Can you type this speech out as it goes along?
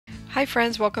Hi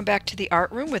friends, welcome back to the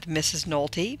Art Room with Mrs.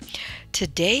 Nolte.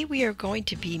 Today we are going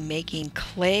to be making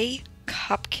clay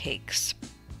cupcakes.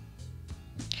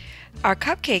 Our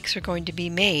cupcakes are going to be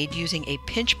made using a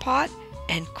pinch pot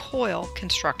and coil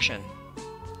construction.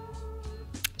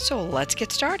 So let's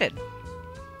get started.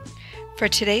 For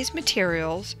today's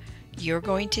materials, you're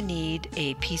going to need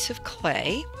a piece of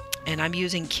clay, and I'm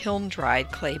using kiln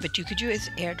dried clay, but you could use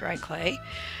air dried clay,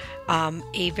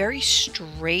 a very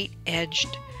straight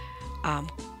edged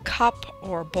cup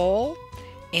or bowl,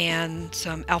 and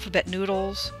some alphabet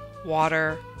noodles,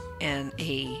 water, and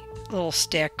a little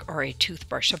stick or a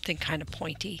toothbrush, something kind of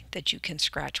pointy that you can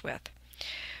scratch with.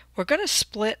 We're going to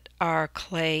split our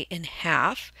clay in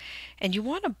half, and you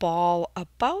want a ball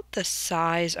about the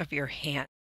size of your hand.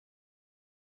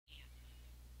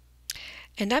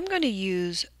 And I'm going to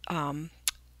use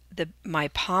my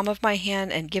palm of my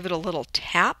hand and give it a little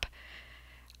tap.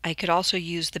 I could also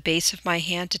use the base of my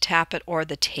hand to tap it, or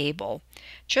the table,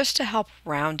 just to help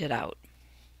round it out.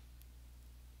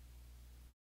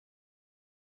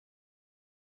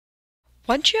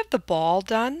 Once you have the ball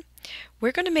done,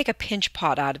 we're going to make a pinch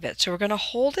pot out of it. So we're going to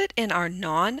hold it in our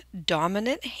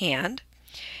non-dominant hand,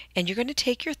 and you're going to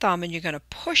take your thumb and you're going to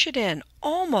push it in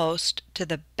almost to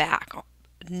the back.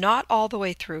 Not all the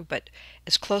way through, but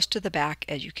as close to the back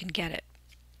as you can get it.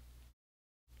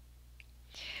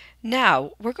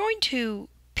 Now we're going to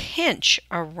pinch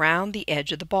around the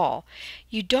edge of the ball.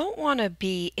 You don't want to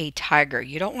be a tiger.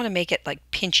 You don't want to make it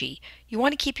like pinchy. You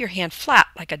want to keep your hand flat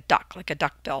like a duck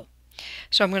bill.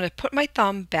 So I'm going to put my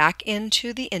thumb back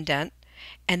into the indent,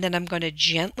 and then I'm going to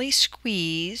gently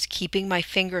squeeze, keeping my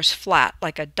fingers flat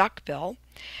like a duck bill,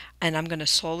 and I'm going to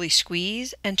slowly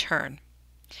squeeze and turn.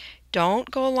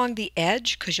 Don't go along the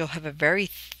edge because you'll have a very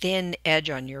thin edge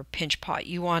on your pinch pot.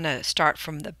 You want to start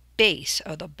from the base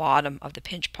or the bottom of the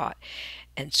pinch pot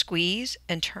and squeeze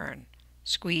and turn,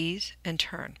 squeeze and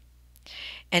turn.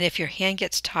 And if your hand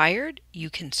gets tired, you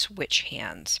can switch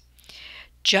hands.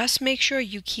 Just make sure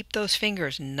you keep those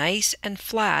fingers nice and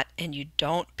flat and you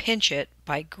don't pinch it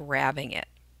by grabbing it.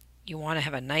 You want to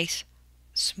have a nice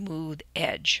smooth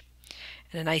edge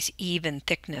and a nice even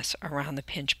thickness around the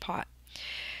pinch pot.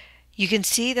 You can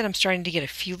see that I'm starting to get a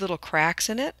few little cracks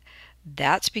in it.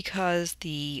 That's because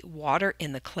the water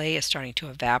in the clay is starting to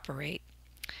evaporate.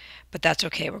 But that's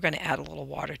okay, we're going to add a little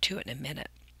water to it in a minute.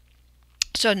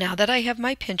 So now that I have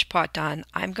my pinch pot done,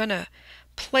 I'm going to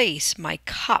place my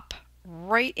cup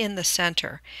right in the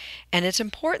center. And it's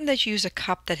important that you use a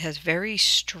cup that has very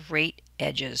straight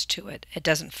edges to it. It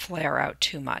doesn't flare out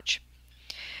too much.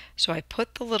 So I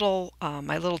put the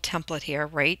my little template here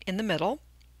right in the middle.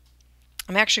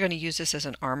 I'm actually going to use this as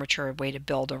an armature way to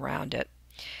build around it.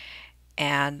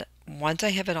 And once I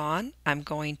have it on, I'm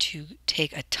going to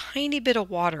take a tiny bit of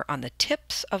water on the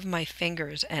tips of my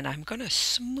fingers, and I'm going to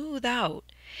smooth out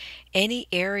any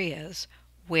areas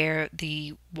where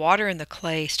the water in the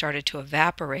clay started to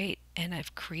evaporate and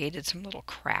I've created some little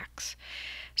cracks.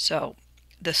 So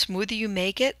the smoother you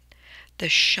make it, the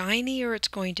shinier it's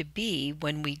going to be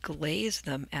when we glaze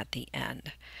them at the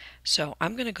end. So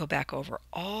I'm going to go back over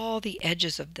all the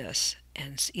edges of this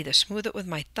and either smooth it with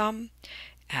my thumb,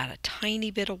 add a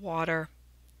tiny bit of water,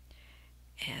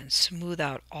 and smooth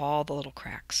out all the little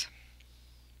cracks.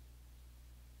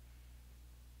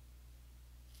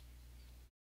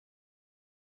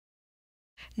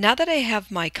 Now that I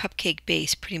have my cupcake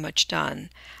base pretty much done,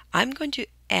 I'm going to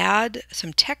add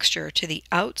some texture to the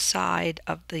outside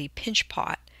of the pinch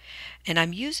pot. And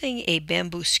I'm using a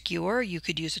bamboo skewer. You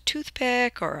could use a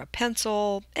toothpick or a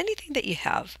pencil, anything that you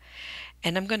have.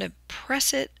 And I'm going to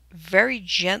press it very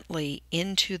gently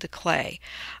into the clay.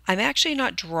 I'm actually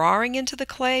not drawing into the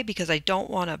clay because I don't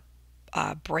want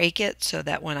to break it so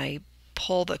that when I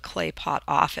pull the clay pot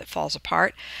off it falls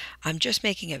apart. I'm just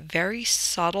making a very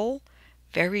subtle,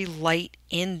 very light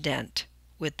indent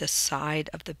with the side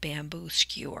of the bamboo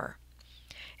skewer.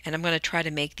 And I'm going to try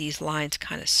to make these lines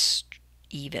kind of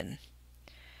even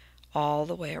all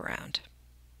the way around.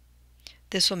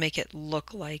 This will make it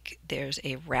look like there's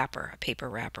a wrapper, a paper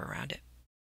wrapper around it.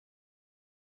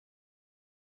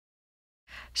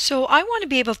 So I want to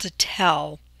be able to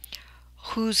tell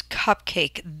whose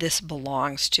cupcake this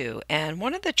belongs to. And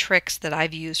one of the tricks that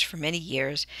I've used for many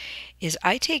years is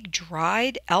I take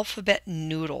dried alphabet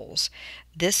noodles.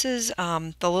 This is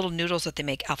the little noodles that they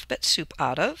make alphabet soup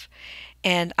out of.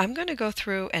 And I'm going to go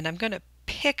through and I'm going to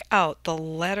pick out the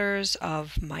letters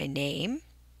of my name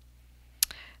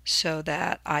so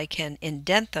that I can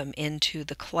indent them into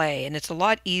the clay. And it's a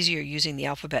lot easier using the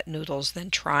alphabet noodles than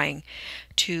trying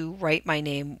to write my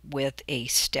name with a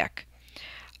stick.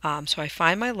 So I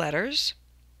find my letters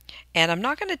And I'm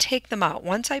not going to take them out.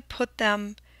 Once I put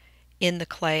them in the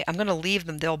clay, I'm going to leave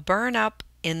them. They'll burn up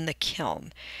in the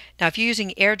kiln. Now, if you're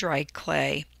using air-dried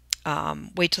clay,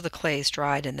 wait till the clay is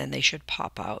dried and then they should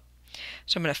pop out.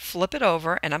 So I'm going to flip it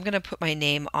over and I'm going to put my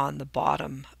name on the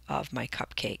bottom of my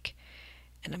cupcake.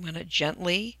 And I'm going to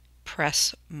gently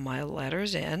press my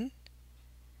letters in.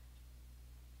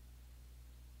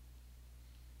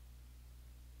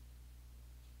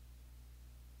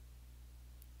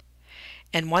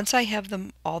 And once I have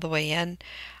them all the way in,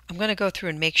 I'm going to go through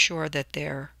and make sure that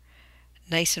they're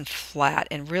nice and flat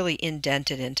and really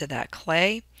indented into that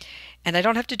clay. And I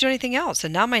don't have to do anything else.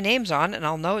 And now my name's on and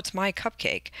I'll know it's my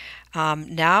cupcake.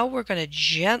 Now we're going to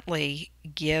gently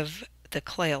give the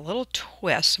clay a little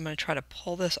twist. I'm going to try to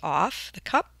pull this off the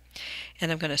cup.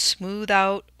 And I'm going to smooth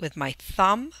out with my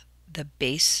thumb the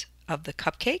base of the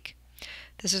cupcake.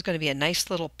 This is going to be a nice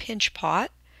little pinch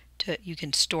pot. You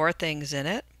can store things in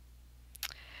it.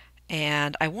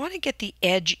 And I want to get the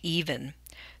edge even.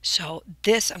 So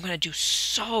this I'm going to do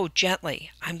so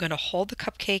gently. I'm going to hold the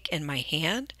cupcake in my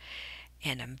hand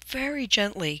and I'm very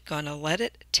gently going to let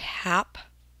it tap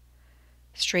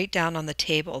straight down on the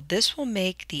table. This will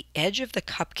make the edge of the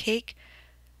cupcake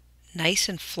nice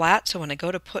and flat, so when I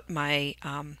go to put my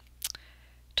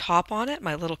top on it,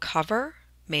 my little cover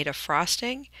made of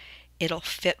frosting, it'll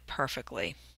fit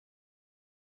perfectly.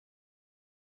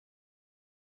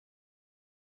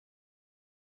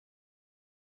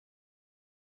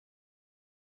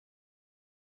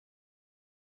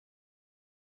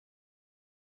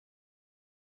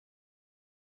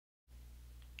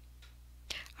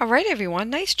 All right,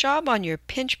 everyone, nice job on your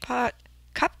pinch pot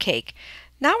cupcake.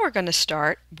 Now we're going to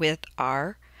start with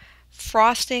our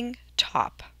frosting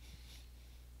top.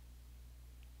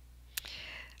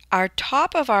 Our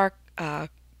top of our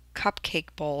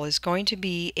cupcake bowl is going to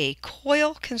be a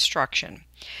coil construction.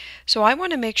 So I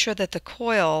want to make sure that the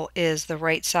coil is the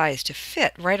right size to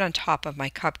fit right on top of my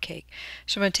cupcake.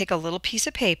 So I'm going to take a little piece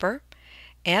of paper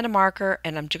and a marker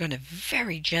and I'm going to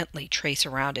very gently trace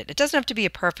around it. It doesn't have to be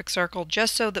a perfect circle,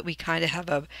 just so that we kind of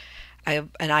have an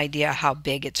idea how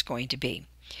big it's going to be.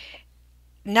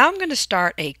 Now I'm going to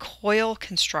start a coil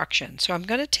construction. So I'm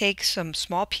going to take some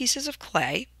small pieces of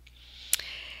clay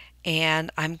and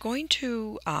I'm going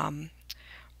to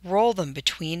roll them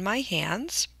between my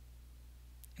hands.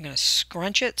 I'm going to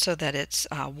scrunch it so that it's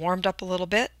warmed up a little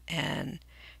bit and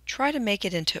try to make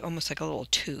it into almost like a little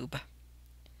tube.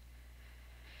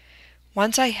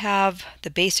 Once I have the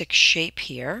basic shape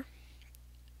here,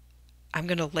 I'm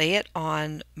going to lay it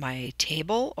on my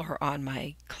table or on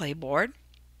my clay board.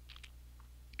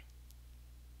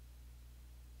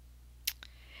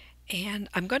 And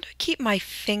I'm going to keep my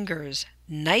fingers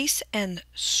nice and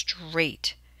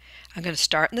straight. I'm going to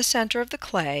start in the center of the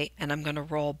clay and I'm going to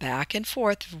roll back and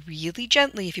forth really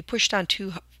gently. If you push down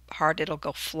too hard, it'll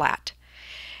go flat.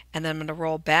 And then I'm going to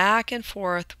roll back and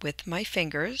forth with my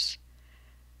fingers.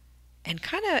 And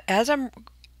kind of as I'm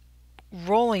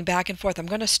rolling back and forth, I'm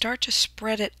going to start to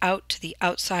spread it out to the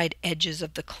outside edges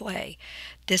of the clay.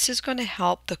 This is going to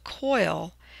help the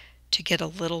coil to get a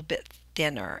little bit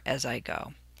thinner as I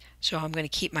go. So I'm going to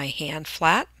keep my hand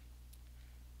flat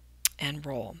and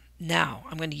roll. Now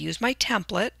I'm going to use my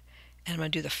template and I'm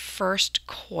going to do the first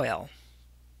coil.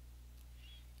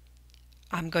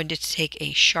 I'm going to take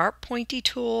a sharp pointy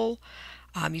tool.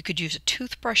 You could use a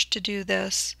toothbrush to do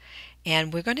this.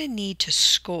 And we're going to need to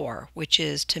score, which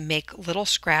is to make little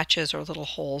scratches or little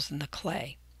holes in the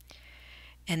clay.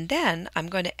 And then I'm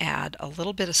going to add a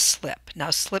little bit of slip. Now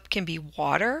slip can be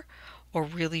water or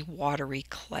really watery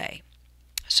clay.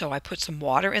 So I put some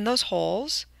water in those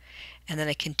holes and then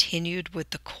I continued with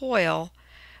the coil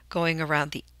going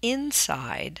around the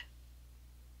inside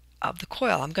of the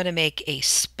coil. I'm going to make a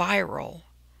spiral.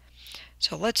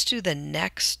 So let's do the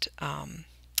next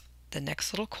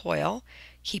little coil.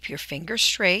 Keep your fingers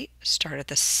straight, start at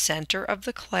the center of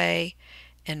the clay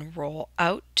and roll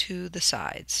out to the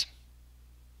sides.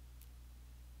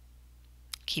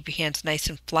 Keep your hands nice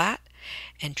and flat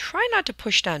and try not to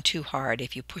push down too hard.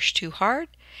 If you push too hard,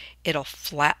 it'll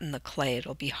flatten the clay.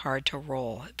 It'll be hard to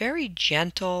roll. Very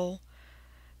gentle.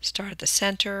 Start at the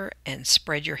center and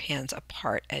spread your hands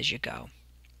apart as you go.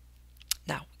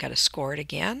 Now, we've got to score it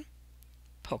again.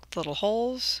 Poke the little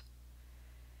holes.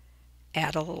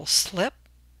 Add a little slip,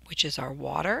 which is our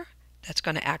water. That's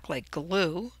going to act like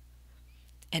glue.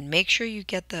 And make sure you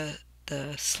get the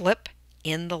slip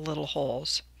in the little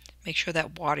holes. Make sure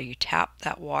that water, you tap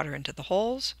that water into the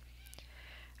holes.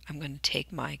 I'm going to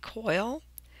take my coil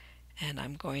and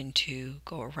I'm going to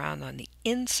go around on the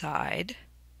inside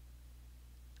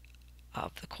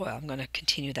of the coil. I'm going to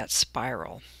continue that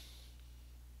spiral.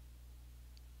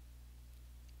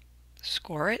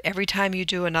 Score it. Every time you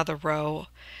do another row,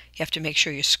 you have to make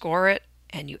sure you score it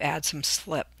and you add some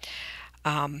slip.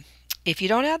 If you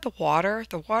don't add the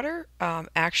water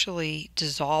actually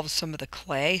dissolves some of the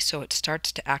clay, so it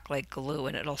starts to act like glue,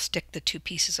 and it'll stick the two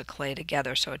pieces of clay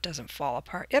together so it doesn't fall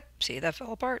apart. Yep, see, that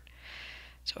fell apart.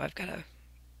 So I've got to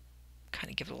kind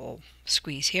of give it a little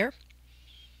squeeze here.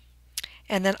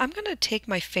 And then I'm going to take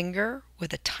my finger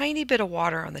with a tiny bit of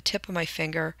water on the tip of my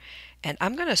finger, and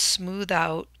I'm going to smooth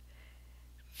out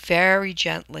very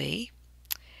gently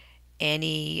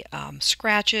any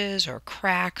scratches or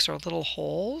cracks or little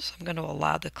holes. I'm going to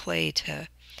allow the clay to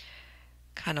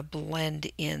kind of blend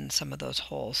in some of those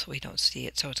holes so we don't see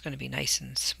it, so it's going to be nice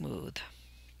and smooth.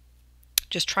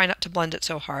 Just try not to blend it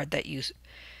so hard that you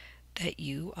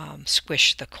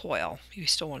squish the coil. You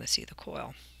still want to see the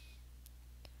coil.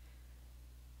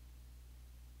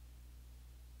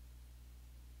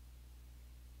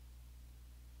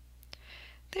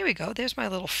 There we go. There's my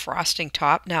little frosting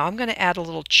top. Now I'm going to add a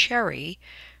little cherry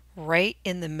right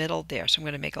in the middle there. So I'm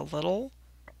going to make a little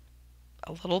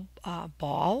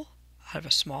ball out of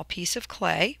a small piece of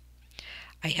clay.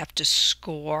 I have to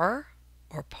score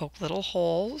or poke little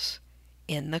holes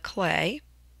in the clay.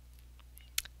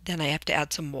 Then I have to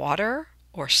add some water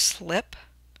or slip.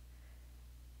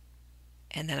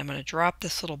 And then I'm going to drop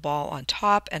this little ball on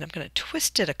top, and I'm going to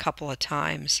twist it a couple of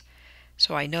times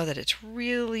so I know that it's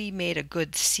really made a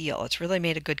good seal. It's really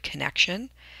made a good connection.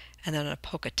 And then I'm going to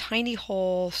poke a tiny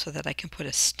hole so that I can put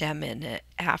a stem in it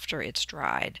after it's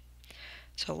dried.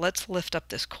 So let's lift up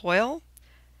this coil,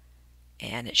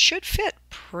 and it should fit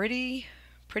pretty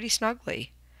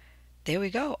snugly. There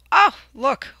we go. Oh,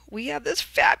 look, we have this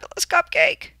fabulous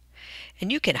cupcake.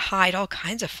 And you can hide all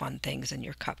kinds of fun things in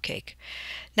your cupcake.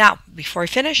 Now, before I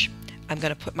finish, I'm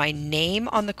going to put my name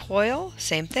on the coil.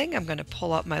 Same thing. I'm going to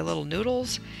pull out my little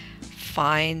noodles,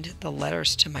 find the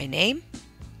letters to my name,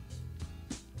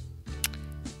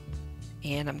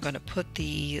 and I'm going to put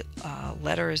the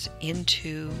letters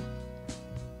into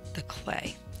the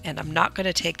clay. And I'm not going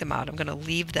to take them out. I'm going to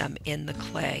leave them in the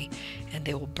clay, and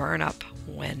they will burn up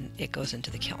when it goes into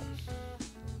the kiln.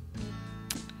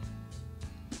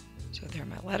 So there are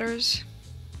my letters.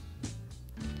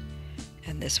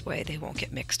 And this way they won't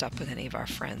get mixed up with any of our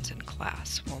friends in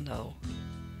class. We'll know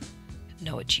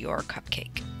it's your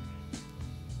cupcake.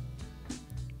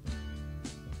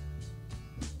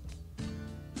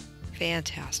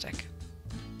 Fantastic.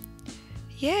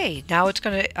 Yay! Now it's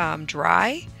going to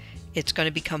dry. It's going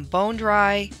to become bone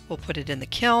dry. We'll put it in the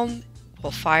kiln.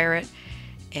 We'll fire it.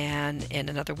 And in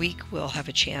another week, we'll have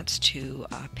a chance to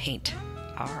paint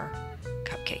our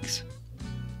cupcakes.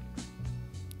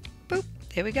 Boop.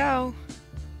 There we go.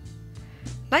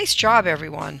 Nice job,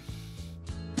 everyone.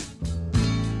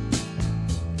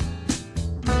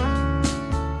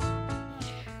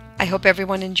 I hope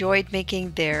everyone enjoyed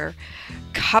making their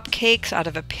cupcakes out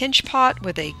of a pinch pot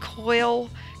with a coil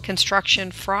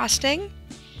construction frosting.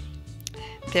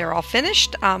 They're all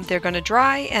finished. They're going to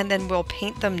dry, and then we'll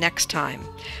paint them next time.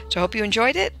 So I hope you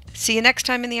enjoyed it. See you next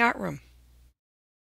time in the art room.